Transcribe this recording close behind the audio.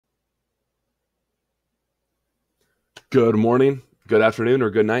Good morning, good afternoon, or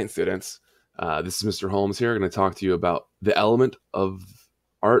good night, students. This is Mr. Holmes here. I'm going to talk to you about the element of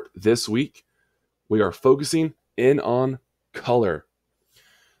art this week. We are focusing in on color.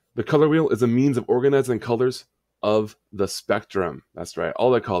 The color wheel is a means of organizing colors of the spectrum. That's right,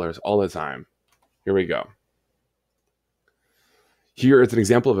 all the colors, all the time. Here we go. Here is an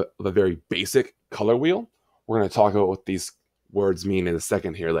example of a very basic color wheel. We're going to talk about what these words mean in a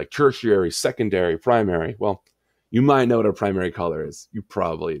second here, like tertiary, secondary, primary. Well, you might know what a primary color is. You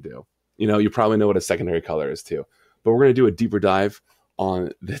probably do. You probably know what a secondary color is too. But we're going to do a deeper dive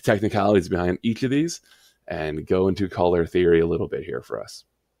on the technicalities behind each of these and go into color theory a little bit here for us.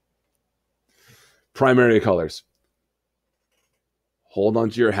 Primary colors. Hold on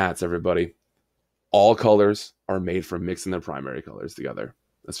to your hats, everybody. All colors are made from mixing the primary colors together.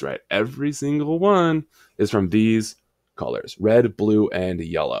 That's right. Every single one is from these colors: red, blue, and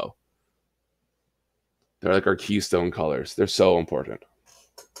yellow. They're like our keystone colors. They're so important.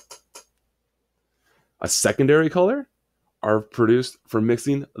 A secondary color are produced from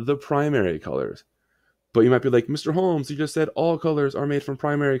mixing the primary colors. But you might be like, Mr. Holmes, you just said all colors are made from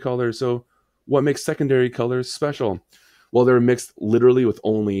primary colors. So what makes secondary colors special? Well, they're mixed literally with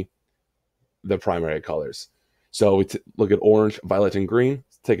only the primary colors. So we look at orange, violet, and green.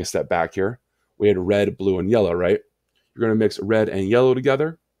 Let's take a step back here. We had red, blue, and yellow, right? You're going to mix red and yellow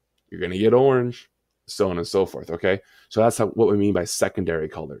together. You're going to get orange, so on and so forth, okay? So that's what we mean by secondary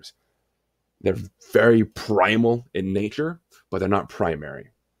colors. They're very primal in nature, but they're not primary.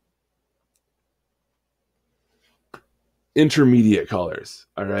 Intermediate colors,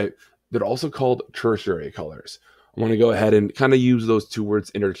 all right? They're also called tertiary colors. I want to go ahead and kind of use those two words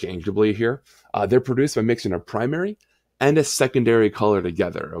interchangeably here. They're produced by mixing a primary and a secondary color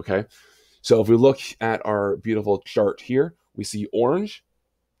together, okay? So if we look at our beautiful chart here, we see orange.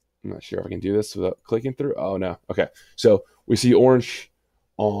 I'm not sure if I can do this without clicking through. Oh, no. Okay. So we see orange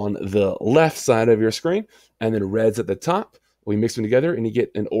on the left side of your screen, and then red's at the top. We mix them together, and you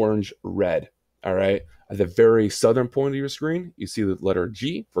get an orange red. All right. At the very southern point of your screen, you see the letter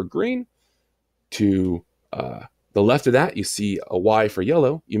G for green. To the left of that, you see a Y for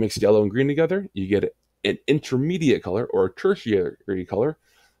yellow. You mix yellow and green together, you get an intermediate color or a tertiary color.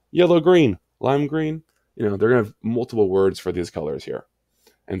 Yellow, green, lime green. They're going to have multiple words for these colors here,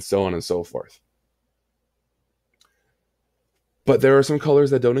 and so on and so forth. But there are some colors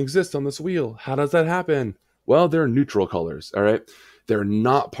that don't exist on this wheel. How does that happen? Well, they're neutral colors, all right? They're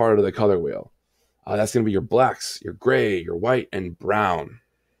not part of the color wheel. That's going to be your blacks, your gray, your white, and brown.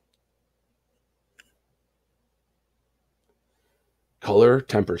 Color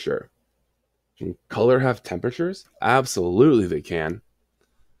temperature. Can color have temperatures? Absolutely they can.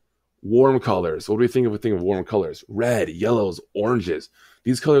 Warm colors. What do we think of when we think of warm colors? Red, yellows, oranges.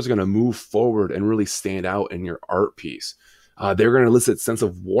 These colors are going to move forward and really stand out in your art piece. They're going to elicit a sense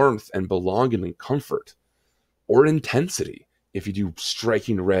of warmth and belonging and comfort, or intensity. If you do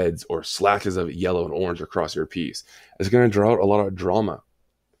striking reds or slashes of yellow and orange across your piece, it's going to draw out a lot of drama.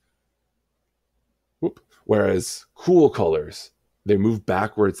 Whereas cool colors, they move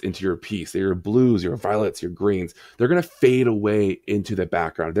backwards into your piece. They're your blues, your violets, your greens. They're going to fade away into the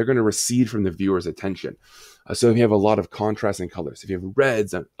background. They're going to recede from the viewer's attention. So if you have a lot of contrasting colors, if you have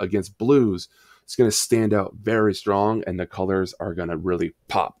reds against blues, it's going to stand out very strong, and the colors are going to really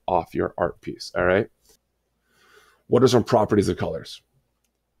pop off your art piece, all right? What are some properties of colors?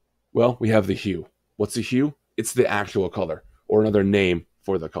 Well, we have the hue. What's the hue? It's the actual color, or another name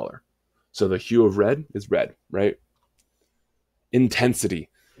for the color. So the hue of red is red, right? Intensity.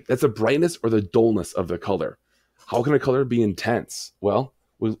 That's the brightness or the dullness of the color. How can a color be intense? Well,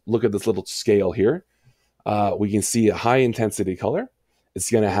 we look at this little scale here. We can see a high intensity color.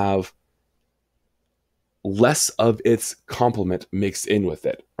 It's going to have less of its complement mixed in with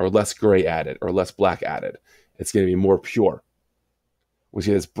it, or less gray added, or less black added. It's going to be more pure. We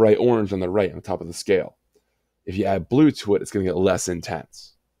see this bright orange on the right on the top of the scale. If you add blue to it, it's going to get less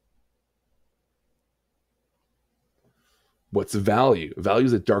intense. What's value? Value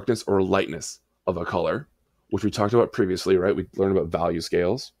is the darkness or lightness of a color, which we talked about previously, right? We learned about value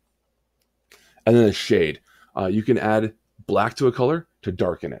scales. And then a shade. You can add black to a color to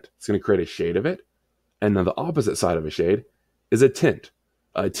darken it. It's going to create a shade of it. And then the opposite side of a shade is a tint.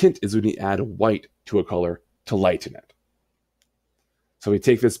 A tint is when you add white to a color to lighten it. So we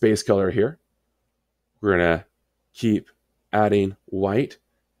take this base color here. We're going to keep adding white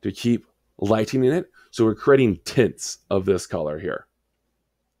to keep lightening it. So we're creating tints of this color here.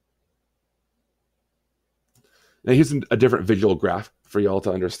 Now here's a different visual graph for y'all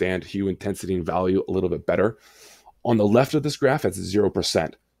to understand hue, intensity, and value a little bit better. On the left of this graph, it's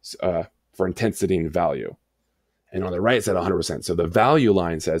 0% for intensity and value. And on the right, it's at 100%. So the value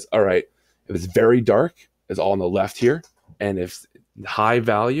line says, all right, if it's very dark, it's all on the left here. And if high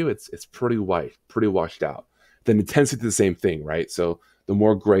value, it's pretty white, pretty washed out. Then intensity is the same thing, right? So the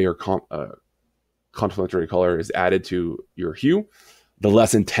more gray or complementary color is added to your hue, the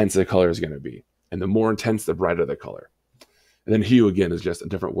less intense the color is going to be. And the more intense, the brighter the color. And then hue, again, is just a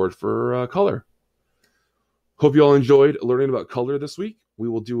different word for color. Hope you all enjoyed learning about color this week. We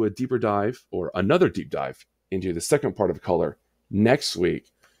will do a deeper dive, or another deep dive, into the second part of color next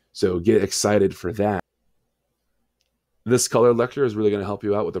week. So get excited for that. This color lecture is really going to help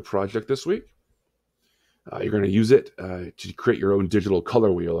you out with the project this week. You're going to use it to create your own digital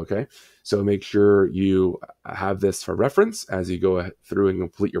color wheel, okay? So make sure you have this for reference as you go through and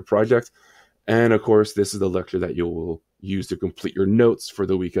complete your project. And of course, this is the lecture that you will use to complete your notes for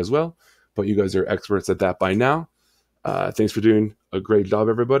the week as well. But you guys are experts at that by now. Thanks for doing a great job,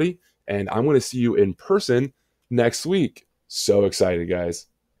 everybody. And I'm going to see you in person next week. So excited, guys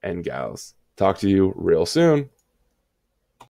and gals. Talk to you real soon.